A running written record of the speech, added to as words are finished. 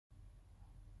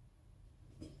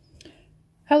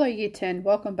Hello Year 10,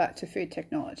 welcome back to Food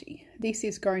Technology. This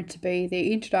is going to be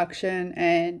the introduction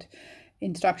and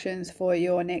instructions for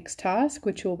your next task,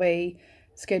 which will be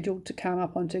scheduled to come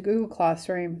up onto Google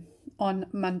Classroom on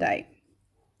Monday.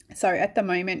 So at the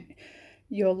moment,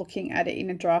 you're looking at it in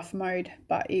a draft mode,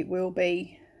 but it will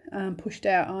be pushed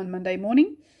out on Monday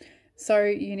morning. So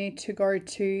you need to go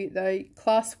to the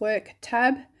classwork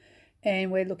tab,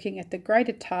 and we're looking at the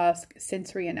graded task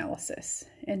sensory analysis.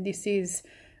 And this is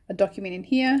a document in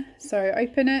here. So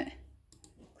open it,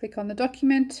 click on the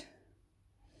document,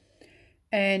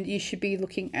 and you should be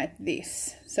looking at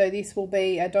this. So this will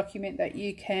be a document that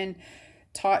you can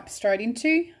type straight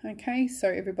into. Okay, so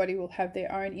everybody will have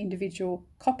their own individual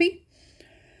copy.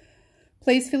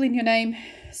 Please fill in your name,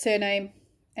 surname,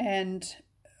 and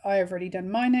I have already done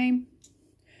my name.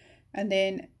 And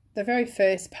then the very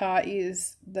first part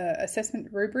is the assessment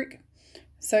rubric.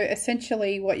 So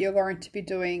essentially what you're going to be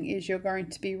doing is you're going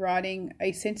to be writing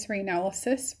a sensory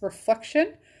analysis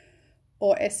reflection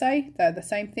or essay. They're the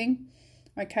same thing.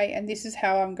 Okay, and this is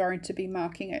how I'm going to be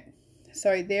marking it.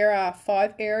 So there are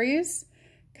 5 areas: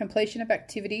 completion of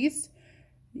activities,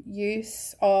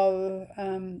 use a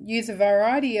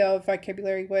variety of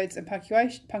vocabulary, words and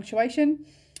punctuation,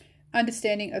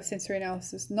 understanding of sensory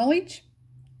analysis knowledge,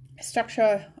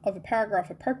 structure of a paragraph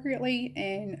appropriately,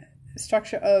 and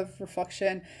structure of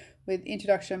reflection with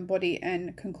introduction, body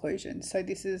and conclusion. So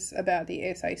this is about the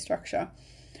essay structure,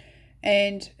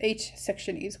 and each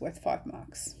section is worth 5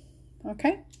 marks.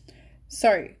 Okay,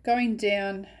 so going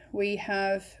down, we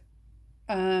have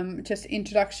just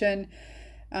introduction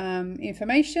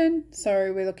information.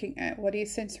 So we're looking at what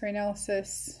is sensory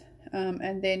analysis,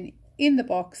 and then in the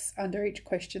box under each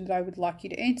question that I would like you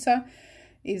to answer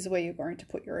is where you're going to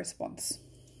put your response.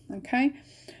 Okay,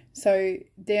 so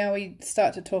now we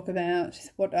start to talk about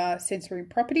what are sensory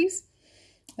properties,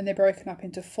 and they're broken up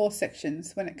into 4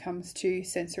 sections when it comes to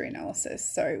sensory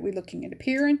analysis. So we're looking at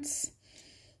appearance,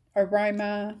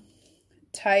 aroma,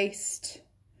 taste,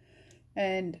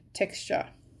 and texture.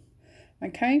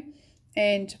 Okay,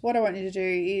 and what I want you to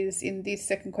do is in this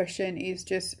second question is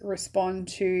just respond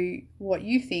to what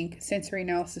you think sensory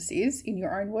analysis is in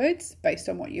your own words based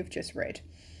on what you've just read.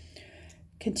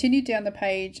 Continue down the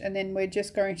page, and then we're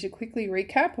just going to quickly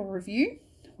recap or review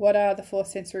what are the 4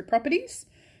 sensory properties.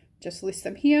 Just list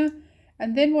them here.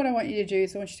 And then what I want you to do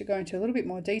is I want you to go into a little bit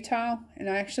more detail, and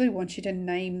I actually want you to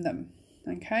name them.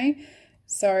 Okay,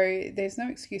 so there's no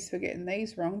excuse for getting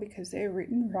these wrong because they're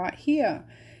written right here.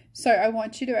 So I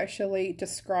want you to actually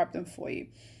describe them for you.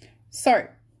 So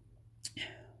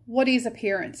what is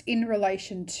appearance in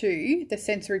relation to the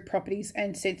sensory properties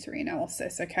and sensory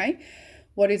analysis? Okay,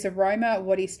 what is aroma?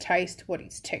 What is taste? What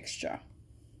is texture?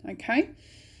 Okay.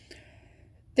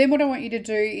 Then what I want you to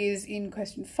do is in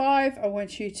question 5, I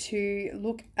want you to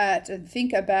look at and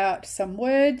think about some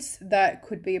words that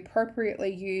could be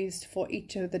appropriately used for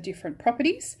each of the different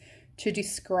properties to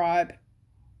describe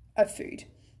a food.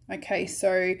 Okay,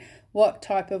 so what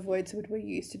type of words would we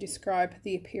use to describe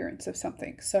the appearance of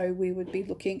something? So we would be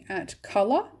looking at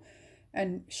color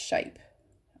and shape.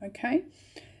 Okay.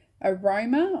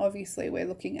 Aroma, obviously we're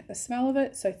looking at the smell of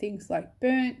it, so things like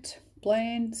burnt,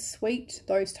 bland, sweet,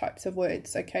 those types of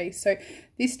words. Okay, so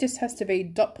this just has to be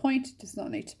dot point, it does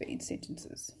not need to be in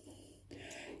sentences.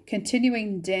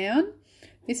 Continuing down,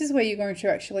 this is where you're going to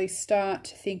actually start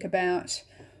to think about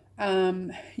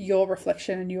your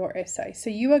reflection and your essay.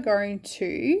 So you are going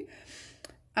to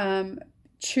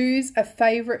choose a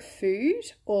favorite food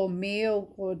or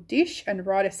meal or dish and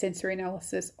write a sensory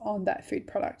analysis on that food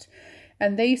product.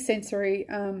 And these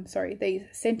these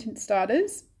sentence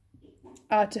starters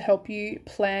are to help you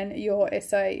plan your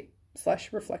essay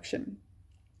 / reflection.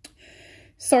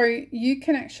 So you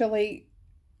can actually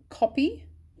copy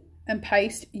and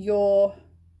paste your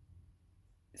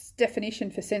definition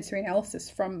for sensory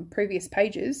analysis from previous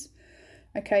pages,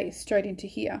 okay, straight into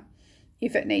here.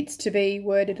 If it needs to be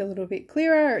worded a little bit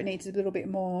clearer, or it needs a little bit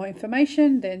more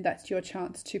information, then that's your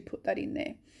chance to put that in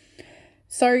there.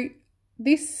 So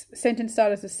this sentence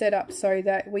starters are set up so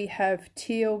that we have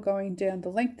teal going down the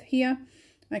length here.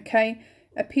 Okay,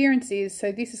 appearance is,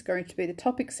 so this is going to be the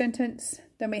topic sentence.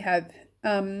 Then we have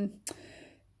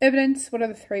evidence. What are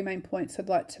the 3 main points I'd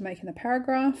like to make in the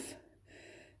paragraph?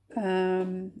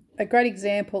 A great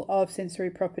example of sensory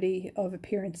property of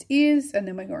appearance is, and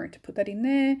then we're going to put that in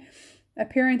there.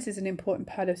 Appearance is an important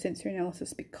part of sensory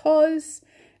analysis because,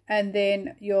 and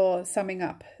then you're summing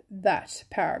up that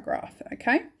paragraph.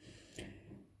 Okay.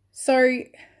 So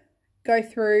go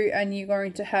through and you're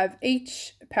going to have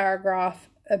each paragraph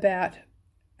about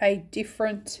a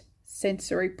different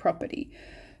sensory property.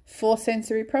 4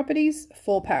 sensory properties,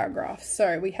 4 paragraphs.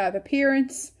 So we have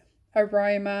appearance,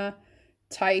 aroma,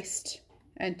 taste,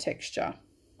 and texture.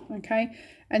 Okay,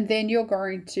 and then you're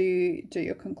going to do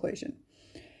your conclusion.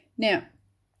 Now,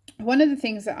 one of the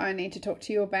things that I need to talk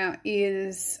to you about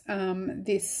is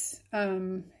this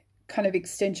kind of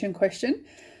extension question.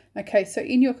 Okay, so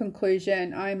in your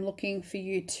conclusion, I'm looking for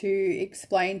you to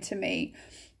explain to me,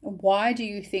 why do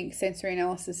you think sensory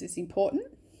analysis is important?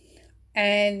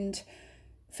 And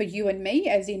for you and me,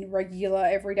 as in regular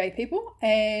everyday people.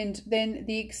 And then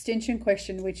the extension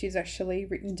question, which is actually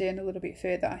written down a little bit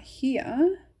further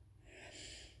here.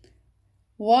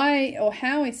 Why or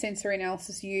how is sensory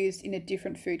analysis used in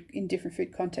different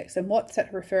food contexts? And what's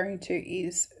that referring to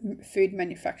is food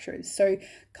manufacturers. So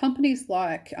companies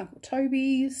like Uncle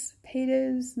Toby's,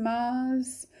 Peters,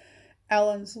 Mars,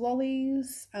 Allen's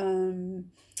Lollies,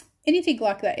 anything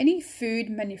like that, any food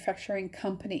manufacturing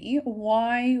company,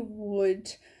 why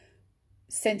would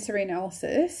sensory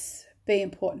analysis be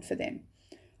important for them?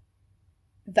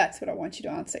 That's what I want you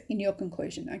to answer in your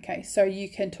conclusion. Okay, so you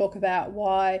can talk about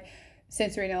why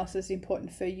sensory analysis is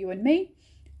important for you and me.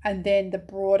 And then the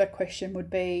broader question would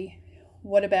be,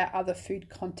 what about other food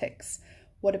contexts?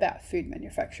 What about food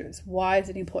manufacturers? Why is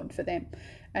it important for them?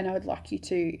 And I would like you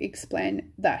to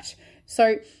explain that.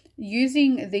 So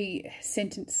using the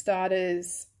sentence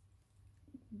starters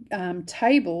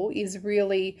table is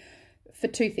really for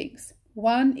 2 things.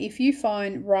 One, if you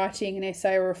find writing an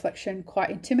essay or reflection quite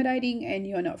intimidating and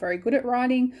you're not very good at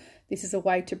writing, this is a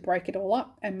way to break it all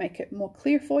up and make it more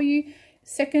clear for you.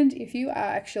 Second, if you are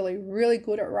actually really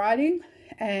good at writing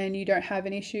and you don't have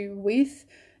an issue with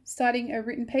starting a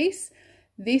written piece,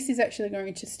 this is actually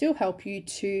going to still help you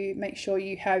to make sure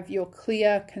you have your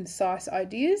clear, concise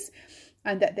ideas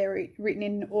and that they're written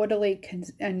in an orderly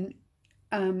and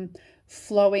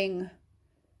flowing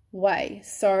way.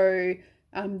 So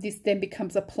this then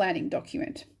becomes a planning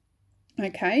document.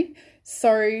 Okay,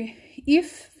 so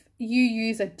if you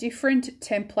use a different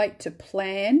template to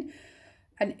plan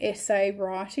an essay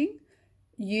writing,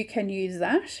 you can use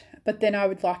that, but then I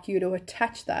would like you to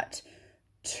attach that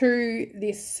to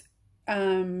this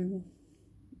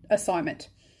assignment.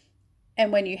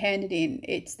 And when you hand it in,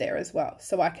 it's there as well,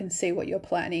 so I can see what your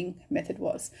planning method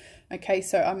was. Okay,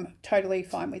 so I'm totally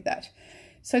fine with that.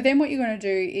 So then what you're going to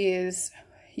do is,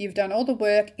 you've done all the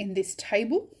work in this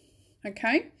table,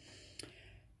 okay?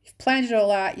 You've planned it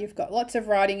all out. You've got lots of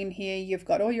writing in here. You've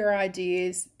got all your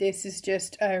ideas. This is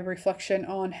just a reflection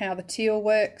on how the teal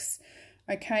works,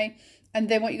 okay? And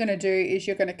then what you're going to do is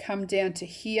you're going to come down to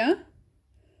here,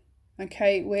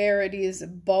 okay, where it is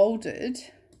bolded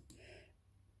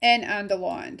and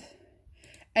underlined.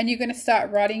 And you're going to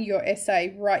start writing your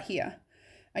essay right here,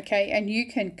 okay? And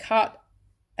you can cut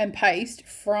and paste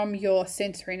from your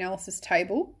sensory analysis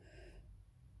table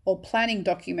or planning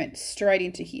document straight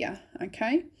into here,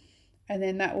 okay? And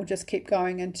then that will just keep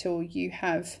going until you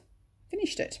have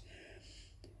finished it.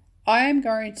 I am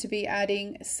going to be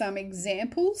adding some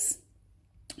examples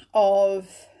of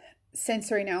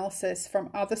sensory analysis from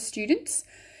other students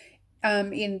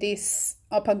in this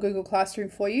up on Google Classroom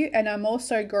for you. And I'm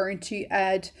also going to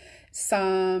add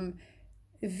some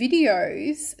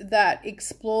videos that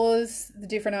explores the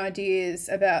different ideas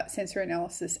about sensory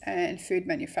analysis and food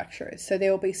manufacturers. So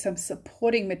there will be some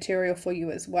supporting material for you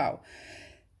as well.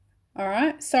 All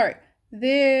right, so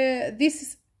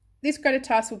this graded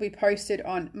task will be posted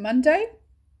on Monday,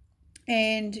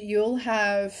 and you'll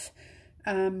have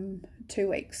 2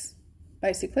 weeks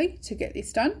basically to get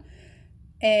this done.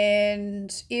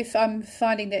 And if I'm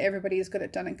finding that everybody has got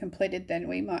it done and completed, then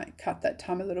we might cut that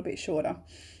time a little bit shorter.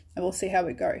 And we'll see how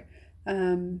we go,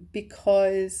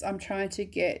 because I'm trying to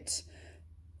get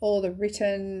all the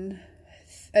written,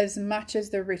 as much as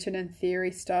the written and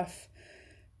theory stuff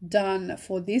done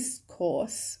for this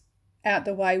course out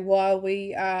the way while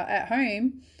we are at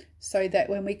home, so that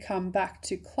when we come back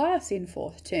to class in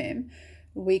 4th term,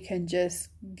 we can just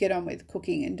get on with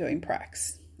cooking and doing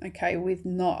pracs, okay, with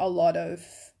not a lot of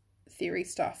theory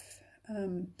stuff.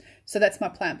 So that's my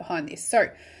plan behind this. So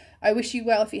I wish you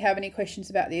well. If you have any questions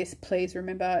about this, please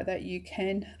remember that you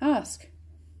can ask.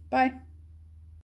 Bye.